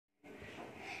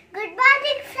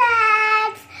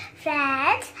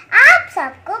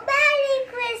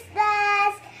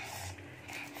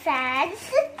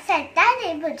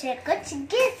मुझे कुछ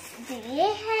गिफ्ट दिए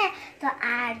हैं, तो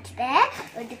आज मैं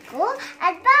उनको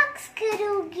अनबॉक्स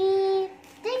करूंगी।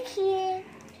 देखिए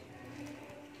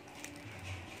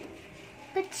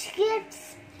कुछ गिफ्ट्स,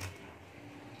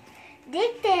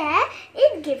 देखते हैं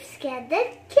इन गिफ्ट्स के अंदर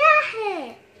क्या है।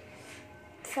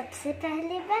 सबसे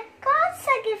पहले मैं कौन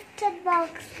सा गिफ्ट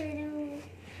अनबॉक्स करूं?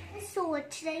 मैं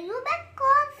सोच रही हूँ मैं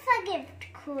कौन सा गिफ्ट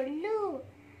खोलूं।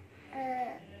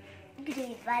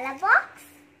 ग्रीन वाला बॉक्स,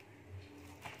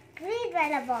 ग्रीन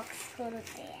वाला बॉक्स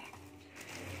खोलते हैं।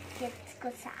 गिफ्ट को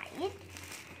साइड,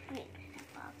 ग्रीन वाला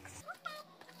बॉक्स।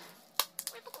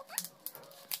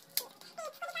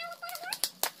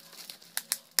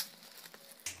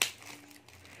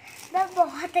 मैं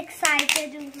बहुत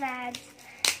एक्साइटेड हूँ फ्रेंड्स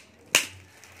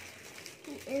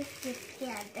कि इस गिफ्ट के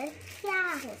अंदर क्या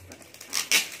हो सकता है।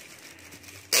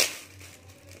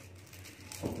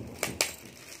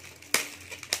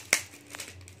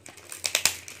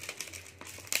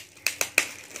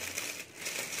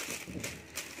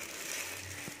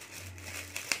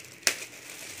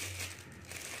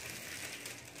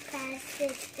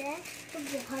 देखते हैं तो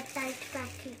बहुत टाइट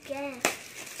पैकिंग है।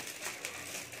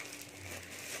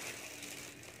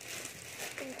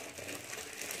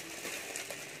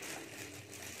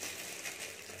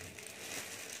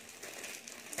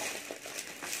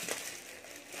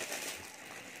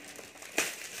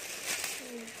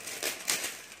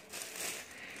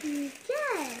 क्या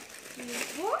है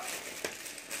वो?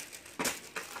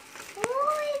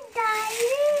 एक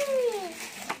डायरी,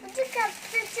 मुझे कब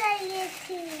से चाहिए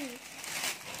थी।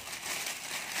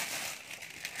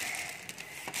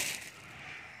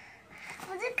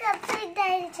 मुझे कब से एक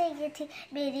डायरी चाहिए थी।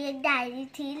 मेरी एक डायरी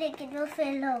थी लेकिन वो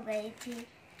फेल हो गई थी।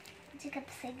 मुझे कब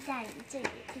से एक डायरी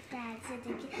चाहिए थी। पैन से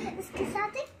देखिए, इसके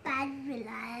साथ एक पेन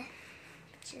मिला है।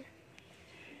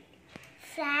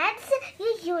 फ्रेंड्स, ये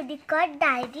यूनिकॉर्न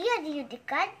डायरी और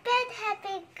यूनिकॉर्न पेन है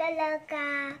पिंक कलर का।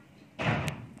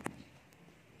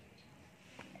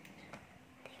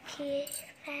 देखिए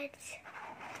फ्रेंड्स,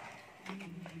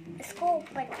 इसको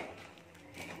ऊपर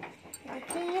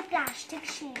देखिए, ये प्लास्टिक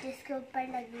शीट इसके ऊपर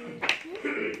लगी हुई थी।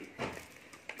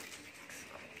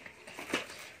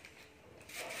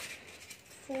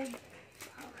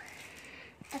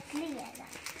 पतली है ना।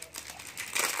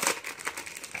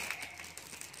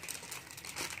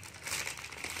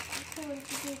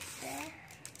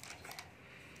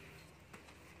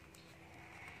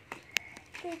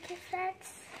 देखिए फ्रेंड्स,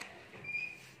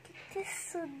 कितनी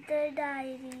सुंदर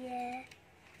डायरी है।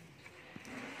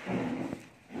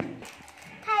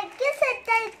 थैंक यू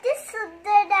सत्ता, इतनी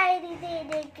सुंदर डायरी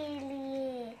देने के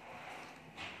लिए।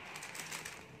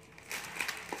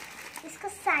 इसको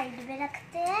साइड में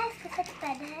रखते हैं। इसके साथ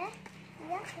पेन है,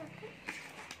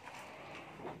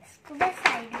 इसको मैं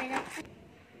साइड में रखती।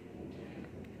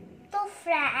 तो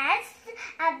फ्रेंड्स,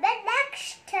 अब मैं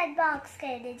नेक्स्ट अनबॉक्स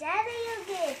करने जा रही हूँ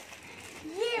गिफ्ट।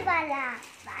 ये वाला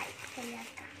वाइट कलर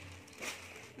का,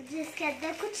 मुझे इसके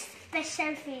अंदर कुछ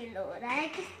स्पेशल फील हो रहा है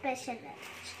कि स्पेशल है।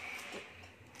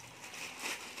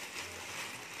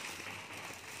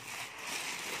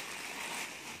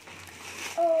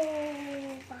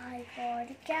 ओह माय गॉड,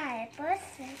 क्या है?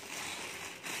 पर्स है।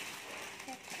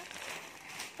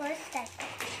 Purse type.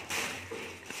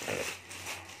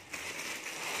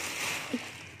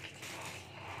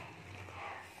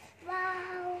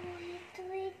 वाओ, ये तो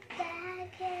एक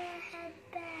बैग है, हैंड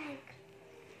बैग।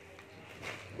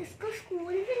 इसको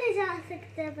स्कूल भी ले जा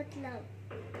सकते हैं मतलब।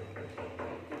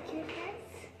 देखिए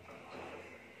फ्रेंड्स,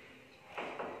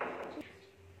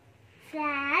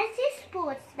 ये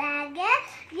स्पोर्ट्स बैग है।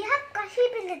 ये हम कहीं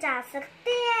भी ले जा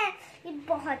सकते हैं। ये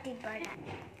बहुत ही बड़ा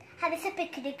है। हम इसे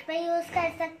पिकनिक में यूज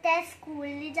कर सकते हैं, स्कूल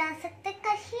ले जा सकते हैं,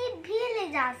 कहीं भी ले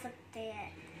जा सकते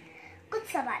हैं। कुछ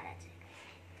सामान आ जाएगा।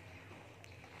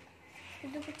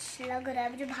 तो कुछ लग रहा है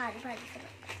मुझे भारी भारी सा लग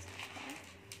रहा है।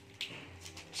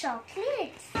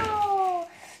 चॉकलेट्स,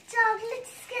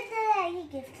 चॉकलेट्स के अंदर है। ये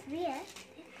गिफ्ट भी है।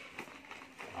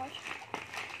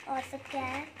 और सब क्या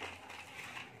है?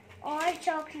 और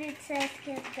चॉकलेट्स है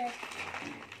इसके अंदर,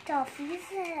 टॉफीज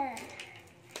है।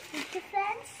 देखिए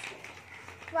फ्रेंड्स,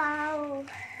 वाओ।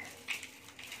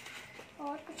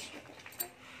 और कुछ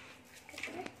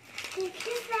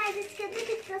देखिए फ्रेंड्स, इसके अंदर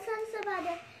कितना सारा सामान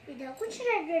है। इधर कुछ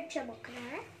रेड रेड चमक रहा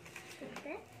है।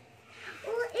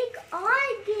 और एक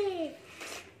और गिफ्ट,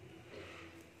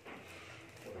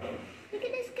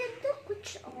 लेकिन इसके अंदर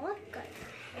कुछ और करना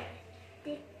है।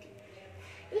 देखते,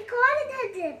 एक और इधर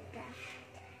देता है।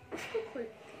 इसको खोलते हैं,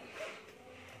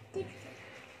 देखते हैं।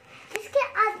 इसके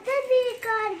अंदर भी एक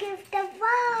और गिफ्ट है।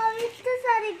 वाह, इतने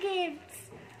सारे गिफ्ट्स।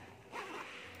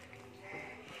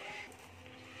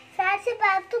 फिर से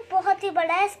बात तो बहुत ही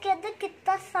बड़ा है, इसके अंदर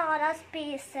कितना सारा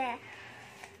स्पेस है।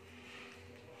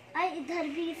 और इधर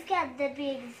भी, इसके अंदर भी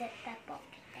एक ज़िप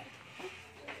पॉकेट है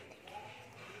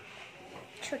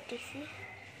छोटी सी।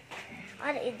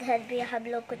 और इधर भी हम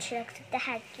लोग कुछ रख सकते हैं,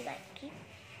 हैंड की वाइट की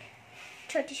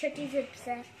छोटी छोटी जिप्स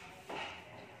है।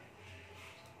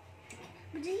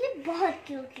 मुझे ये बहुत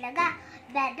क्यूट लगा।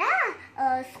 मैं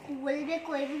ना स्कूल में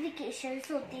कोई भी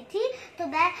वेकेशंस होती थी तो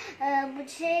मैं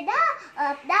मुझे ना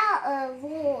अपना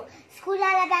वो स्कूल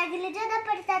वाला बैग ले जाना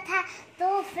पड़ता था।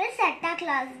 तो फिर सेंटा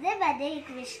क्लॉज ने मैंने एक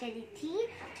विश करी थी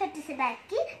छोटी सी बैग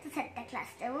की, तो सेंटा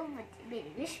क्लॉज ने वो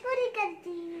मेरी विश पूरी कर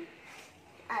दी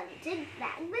और मुझे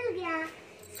बैग मिल गया।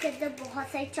 इसके अंदर बहुत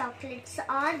सारे चॉकलेट्स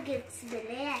और गिफ्ट्स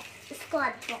मिले हैं। इसको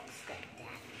अनबॉक्स करते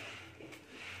हैं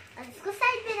और इसको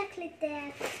साइड में रख लेते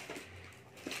हैं।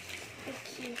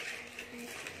 देखिए,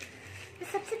 तो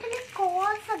सबसे पहले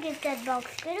कौन सा गिफ्ट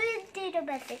अनबॉक्स करूँ इन तीनों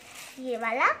में से? ये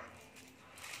वाला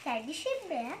कैंडी शेप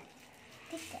में है,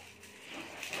 ठीक है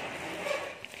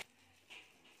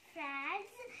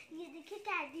फ्रेंड्स। ये देखिए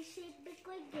कैंडी शेप में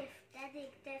कोई गिफ्ट है,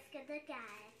 देखते हैं इसके अंदर क्या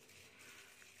है।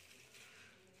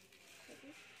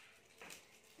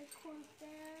 खोलते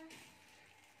हैं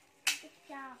तो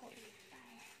क्या होता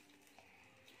है।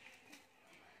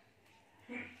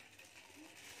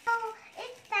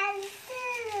 एक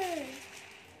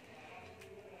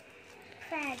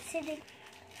पेंसिल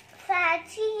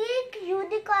फैंसी, ये एक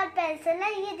यूनिकॉर्न पेंसिल है।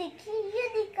 ये देखिए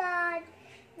यूनिकॉर्न,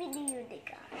 मिनी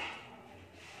यूनिकॉर्न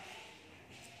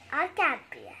और कैप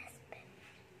भी है इस पे।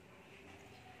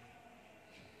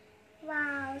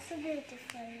 वाओ सो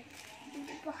ब्यूटीफुल,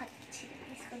 मुझे बहुत अच्छी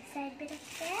लगी। इसको साइड में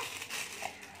रखते हैं।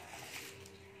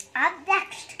 अब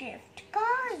नेक्स्ट गिफ्ट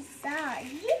कौन सा?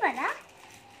 ये वाला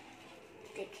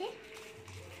देखिए,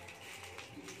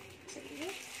 चलिए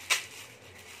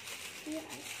ये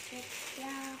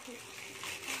क्या हो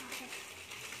सकता है,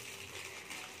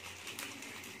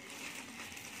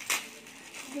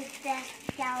 देखते हैं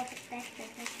क्या हो सकता है।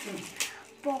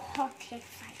 बहुत ही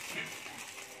एक्साइटेड है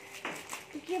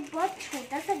क्योंकि ये बहुत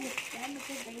छोटा सा गिफ्ट है,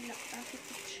 मुझे नहीं लगता कि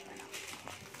कुछ बड़ा।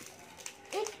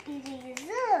 एक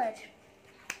इरेजर,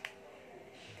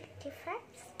 देखिए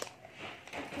फ्रेंड्स,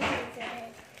 इरेजर है,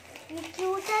 ये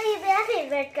क्यूट है, ये मेरा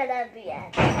फेवरेट कलर भी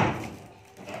है।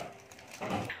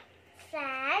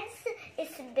 फ्रेंड्स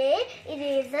इसमें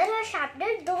इरेजर और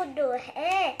शार्पनर दोनों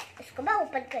है। इसको मैं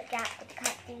ओपन करके आपको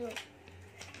दिखाती हूँ।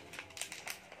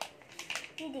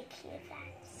 ये देखिए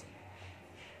फ्रेंड्स,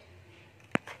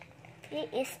 ये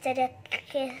इस तरह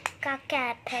का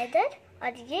कैप है इधर,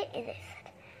 और ये इरेजर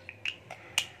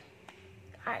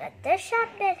और अंदर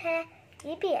शार्पनर है।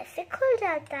 ये भी ऐसे खुल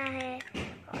जाता है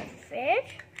और फिर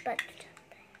बंद हो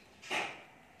जाता है।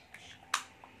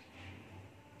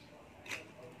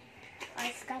 और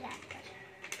इसका रैपर,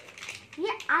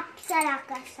 ये अप्सरा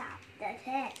का शार्पनर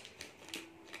है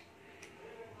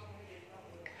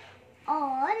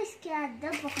और इसके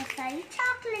अंदर बहुत सारी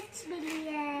चॉकलेट्स मिली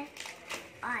है।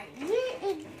 और ये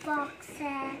एक बॉक्स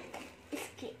है,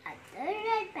 इसके अंदर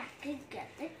रेड पैकेट के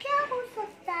अंदर क्या हो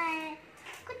सकता है?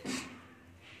 कुछ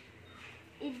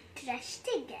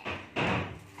इंटरेस्टिंग है।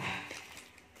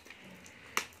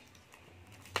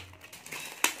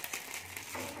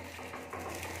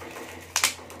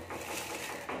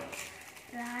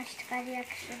 लास्ट का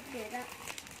रिएक्शन देना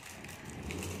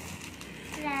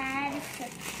फ्रेंड्स,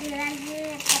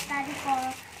 ये पता नहीं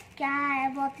कौन क्या है,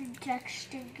 बहुत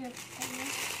इंटरेस्टिंग गिफ्ट है।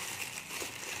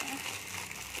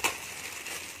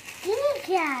 ये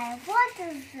क्या है? What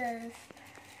is this?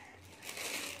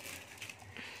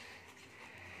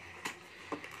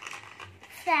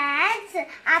 फ्रेंड्स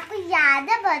आपको याद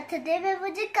है बर्थडे में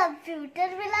मुझे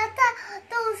कंप्यूटर मिला था,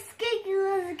 तो उसके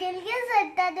यूज के लिए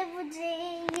संता ने मुझे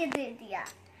ये दे दिया।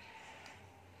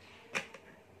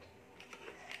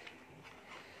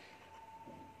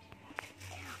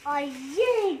 और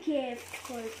ये गिफ्ट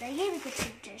खोलता है, ये भी कुछ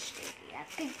इंटरेस्टिंग है।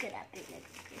 पिंक रैपिंग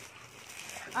लगती है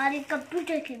और एक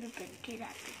कंप्यूटर की भी पिंक की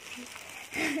रैपिंग थी।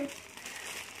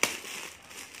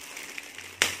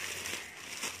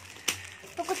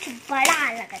 तो कुछ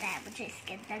बड़ा लग रहा है मुझे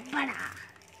इसके अंदर, बड़ा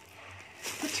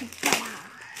कुछ बड़ा।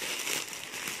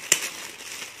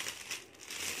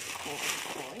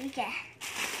 ये क्या है?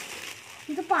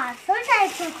 ये तो पार्सल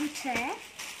टाइप का कुछ है।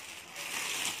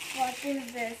 What is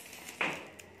this?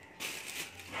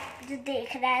 मुझे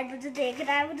देख रहा है, मुझे देख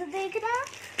रहा है, मुझे देख रहा है।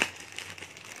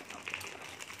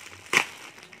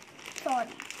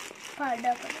 सॉरी,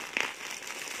 पढ़ना पड़ा।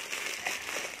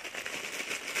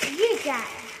 ये क्या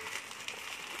है?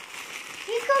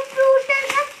 ये कंप्यूटर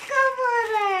का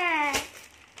कवर है।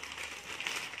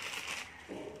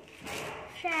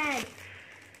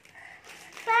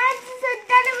 फ्रेंड्स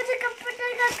संता ने मुझे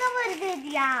कंप्यूटर का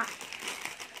दिया।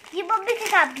 ये मम्मी के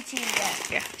काम की चीज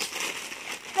है।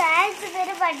 फ्रेंड्स,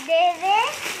 मेरे बर्थडे में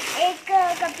एक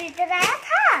कंप्यूटर आया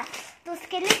था तो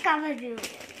उसके लिए कवर भी हो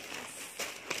गया।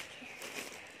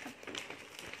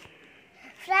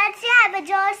 फ्रेंड्स, ये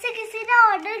अमेज़न से किसी ने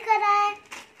ऑर्डर करा है,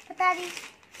 पता नहीं,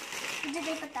 मुझे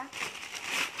नहीं पता,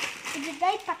 मुझे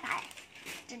नहीं पता है।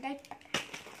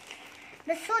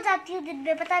 मैं सो जाती हूँ दिन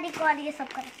में, पता नहीं कौन ये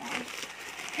सब करता है।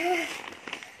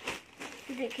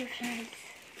 देखिए फ्रेंड्स,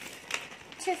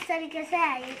 किस तरीके से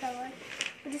है ये कवर,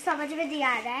 मुझे समझ में नहीं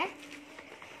आ रहा है।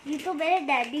 ये तो मेरे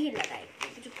डैडी ही लगाई,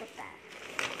 मुझे पता है,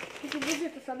 क्योंकि मुझे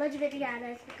तो समझ में नहीं आ रहा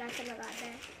है इसको कैसे लगाना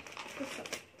है, कुछ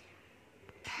समझ।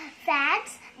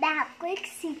 फ्रेंड्स, मैं आपको एक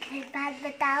सीक्रेट बात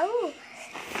बताऊं।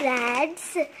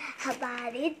 फ्रेंड्स,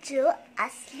 हमारे जो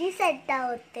असली सेंटा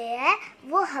होते हैं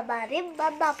वो हमारे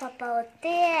मम्मा पापा होते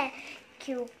हैं,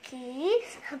 क्योंकि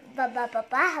मम्मा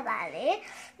पापा हमारे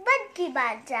मन की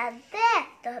बात जानते हैं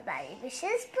तो हमारी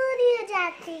विशेष पूरी हो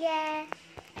जाती है।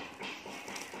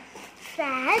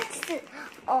 फ्रेंड्स,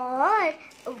 और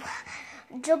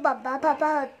जो मम्मा पापा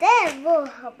होते हैं वो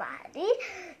हमारी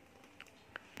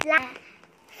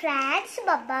फ्रेंड्स,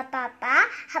 मम्मा पापा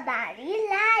हमारी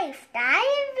लाइफ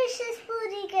टाइम विशेष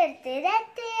पूरी करते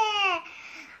रहते हैं।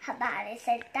 हमारे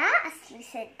सेंटा, असली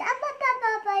सेंटा मम्मा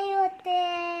पापा ही होते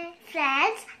हैं।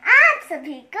 फ्रेंड्स, आप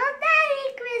सभी को मैरी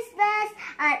क्रिसमस,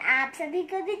 और आप सभी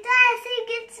को भी तो ऐसे ही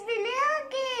गिफ्ट्स मिले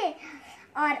होंगे।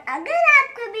 और अगर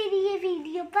आपको मेरी ये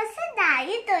वीडियो पसंद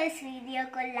आई तो इस वीडियो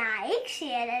को लाइक,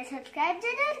 शेयर और सब्सक्राइब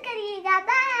जरूर करिएगा।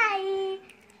 Bye,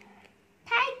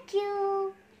 thank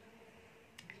you.